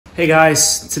Hey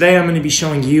guys, today I'm going to be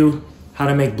showing you how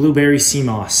to make blueberry sea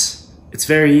moss. It's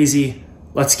very easy.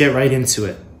 Let's get right into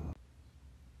it.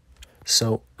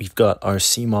 So we've got our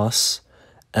sea moss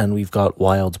and we've got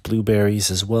wild blueberries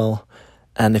as well.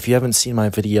 And if you haven't seen my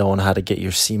video on how to get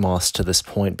your sea moss to this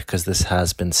point, because this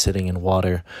has been sitting in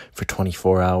water for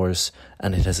 24 hours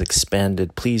and it has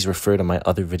expanded, please refer to my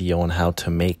other video on how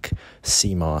to make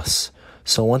sea moss.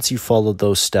 So once you follow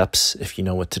those steps, if you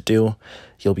know what to do,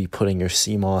 you'll be putting your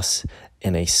sea moss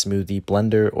in a smoothie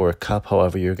blender or a cup,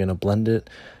 however you're going to blend it,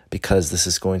 because this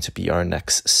is going to be our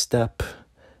next step.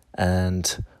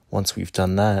 And once we've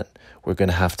done that, we're going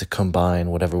to have to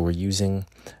combine whatever we're using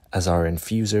as our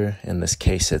infuser. In this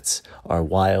case, it's our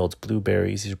wild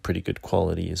blueberries. These are pretty good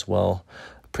quality as well,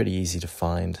 pretty easy to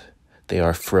find. They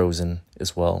are frozen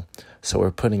as well. So we're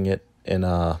putting it in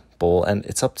a bowl, and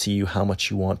it's up to you how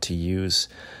much you want to use.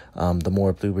 The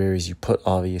more blueberries you put,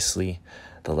 obviously,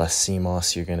 the less sea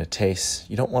moss you're going to taste.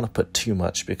 You don't want to put too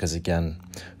much because, again,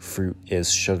 fruit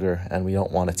is sugar, and we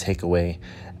don't want to take away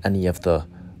any of the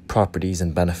properties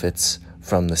and benefits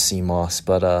from the sea moss.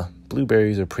 But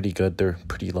blueberries are pretty good. They're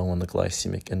pretty low on the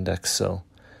glycemic index, so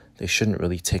they shouldn't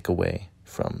really take away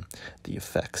from the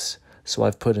effects. So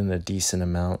I've put in a decent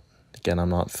amount. Again, I'm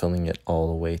not filling it all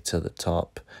the way to the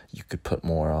top. You could put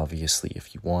more, obviously,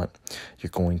 if you want. You're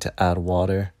going to add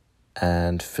water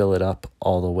and fill it up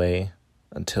all the way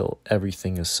until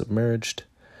everything is submerged.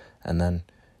 And then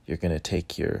you're going to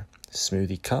take your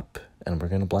smoothie cup and we're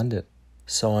going to blend it.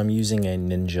 So I'm using a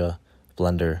Ninja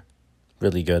blender.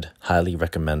 Really good. Highly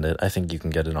recommend it. I think you can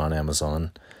get it on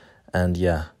Amazon. And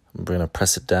yeah, I'm going to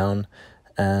press it down.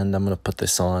 And I'm going to put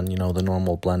this on, the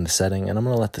normal blend setting. And I'm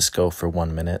going to let this go for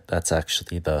 1 minute. That's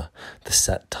actually the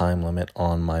set time limit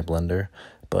on my blender.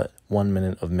 But 1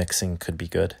 minute of mixing could be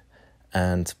good.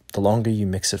 And the longer you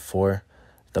mix it for,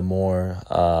 the more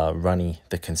runny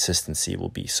the consistency will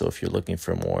be. So if you're looking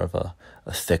for more of a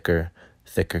thicker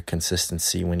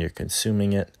consistency when you're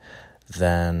consuming it,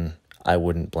 then I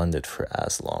wouldn't blend it for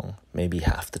as long. Maybe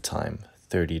half the time,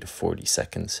 30 to 40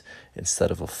 seconds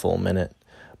instead of a full minute.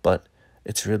 But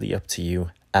it's really up to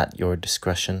you at your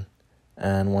discretion.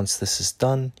 And once this is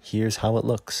done, here's how it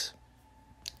looks.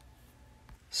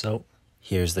 So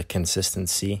here's the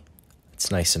consistency. It's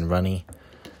nice and runny.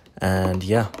 And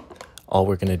yeah, all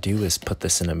we're going to do is put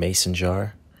this in a mason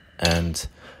jar. And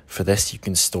for this, you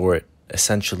can store it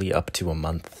essentially up to a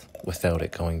month without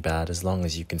it going bad, as long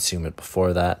as you consume it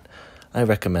before that. I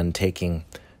recommend taking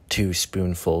 2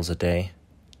 spoonfuls a day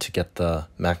to get the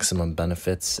maximum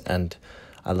benefits. And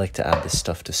I like to add this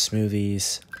stuff to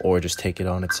smoothies or just take it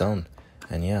on its own.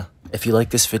 And yeah, if you like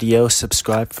this video,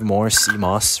 subscribe for more sea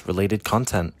moss related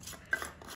content.